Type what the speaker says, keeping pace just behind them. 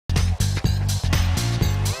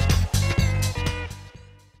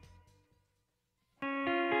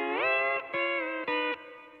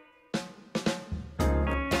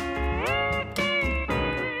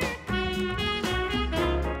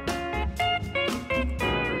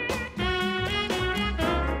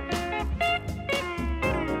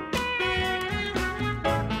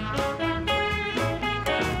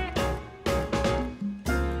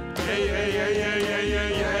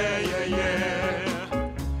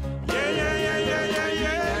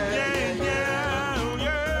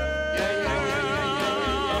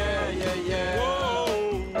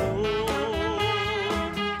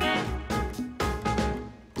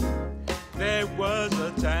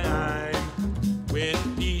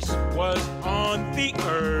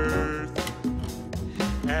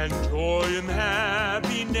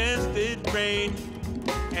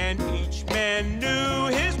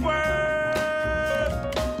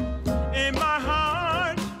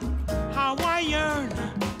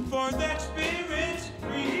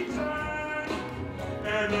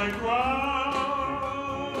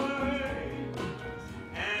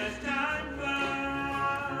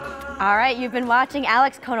All right, you've been watching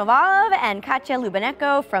Alex Konovolov and Ecaterina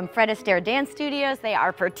Liubenco from Fred Astaire Dance Studios. They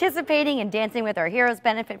are participating in Dancing with Our Heroes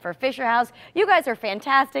benefit for Fisher House. You guys are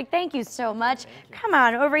fantastic. Thank you so much. Come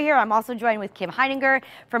on over here. I'm also joined with Kim Heininger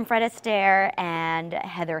from Fred Astaire and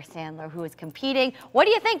Heather Sandler, who is competing. What do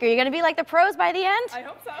you think? Are you going to be like the pros by the end? I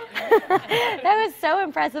hope so. That was so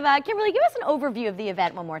impressive. Kimberly, give us an overview of the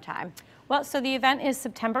event one more time. Well, so the event is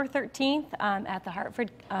September 13th at the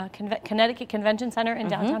Hartford, Connecticut Convention Center in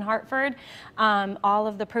downtown Hartford. All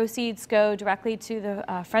of the proceeds go directly to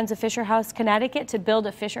the Friends of Fisher House, Connecticut, to build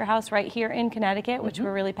a Fisher House right here in Connecticut, which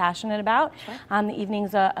we're really passionate about. Sure. The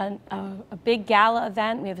evening's a big gala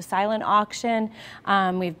event. We have a silent auction.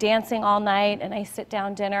 We have dancing all night, a nice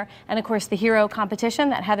sit-down dinner, and of course the hero competition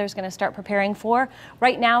that Heather's going to start preparing for.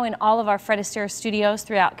 Right now in all of our Fred Astaire studios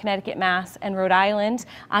throughout Connecticut, Mass, and Rhode Island,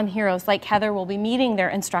 heroes like Heather will be meeting their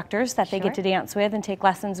instructors that they get to dance with and take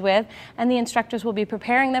lessons with, and the instructors will be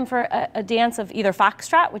preparing them for a dance of either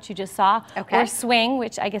Foxtrot, which you just saw, or Swing,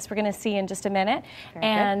 which I guess we're going to see in just a minute.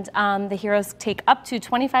 The heroes take up to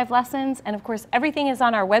 25 lessons, and of course everything is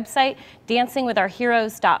on our website,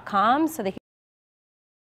 dancingwithourheroes.com, so they can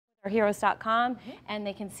heroes.com, and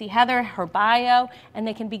they can see Heather, her bio, and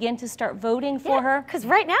they can begin to start voting for her. Because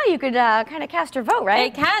right now you could kind of cast your vote,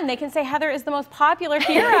 right? They can. They can say Heather is the most popular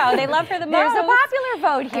hero. They love her the most. There's a popular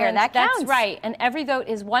vote here. And that counts. That's right. And every vote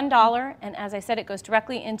is $1. And as I said, it goes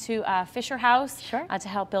directly into Fisher House to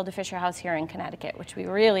help build a Fisher House here in Connecticut, which we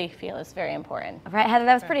really feel is very important. All right, Heather,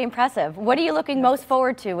 that was pretty impressive. What are you looking most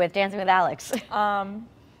forward to with Dancing with Alex?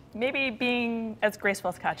 Maybe being as graceful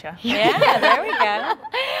as Katya. Yeah, there we go.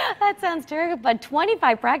 That sounds terrible. But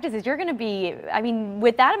 25 practices, you're going to be, I mean,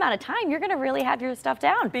 with that amount of time, you're going to really have your stuff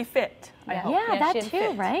down. Be fit, I hope. Yeah, that too,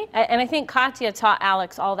 fit. Right? And I think Katya taught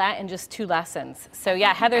Alex all that in just 2 lessons. So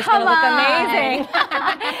yeah, Heather's going to look amazing.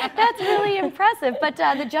 That's really impressive. But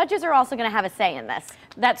the judges are also going to have a say in this.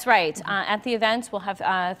 That's right. At the event, we'll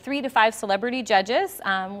have 3 to 5 celebrity judges,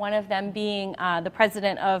 one of them being the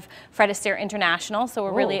president of Fred Astaire International. So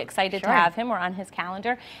we're really excited to have him. We're on his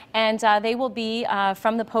calendar. And they will be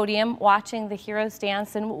from the podium watching the heroes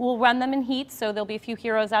dance, and we'll run them in heats. So there'll be a few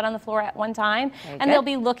heroes out on the floor at one time. And they'll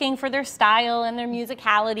be looking for their style and their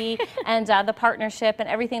musicality and the partnership and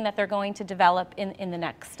everything that they're going to develop in the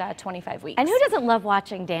next 25 weeks. And who doesn't love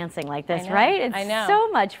watching dancing like this, right? It's so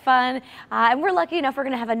much fun. And we're lucky enough we're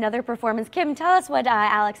going to have another performance. Kim, tell us what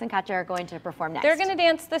Alex and Katya are going to perform next. They're going to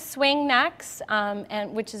dance the swing next,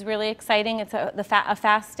 and which is really exciting. It's a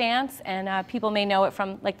fast dance, and people may know it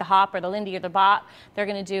from like the hop or the Lindy or the bop. They're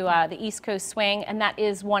going to do the East Coast swing, and that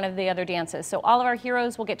is one of the other dances. So all of our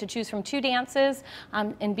heroes will get to choose from 2 dances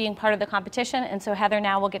in being part of the competition, and so Heather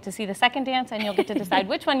now will get to see the second dance, and you'll get to decide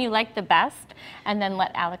which one you like the best, and then let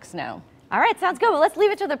Alex know. All right, sounds good. Well, let's leave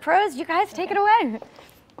it to the pros. You guys take it away.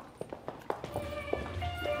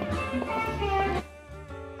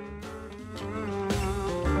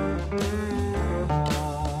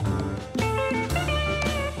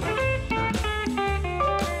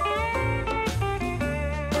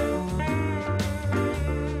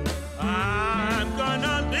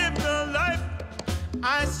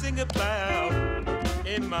 I sing about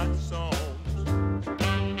in my songs.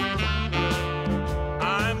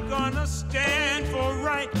 I'm gonna stand for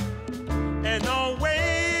right and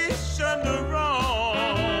always shun the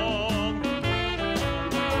wrong.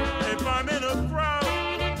 If I'm in a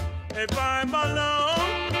crowd, if I'm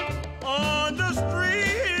alone on the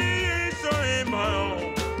streets or in my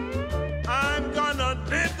own, I'm gonna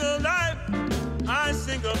live the life I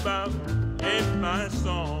sing about in my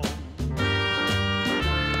song.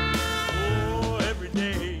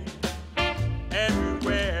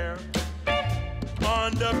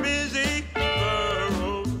 On the busy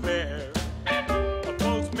thoroughfare,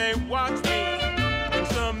 folks may watch me and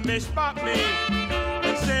some may spot me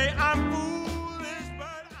and say I'm foolish.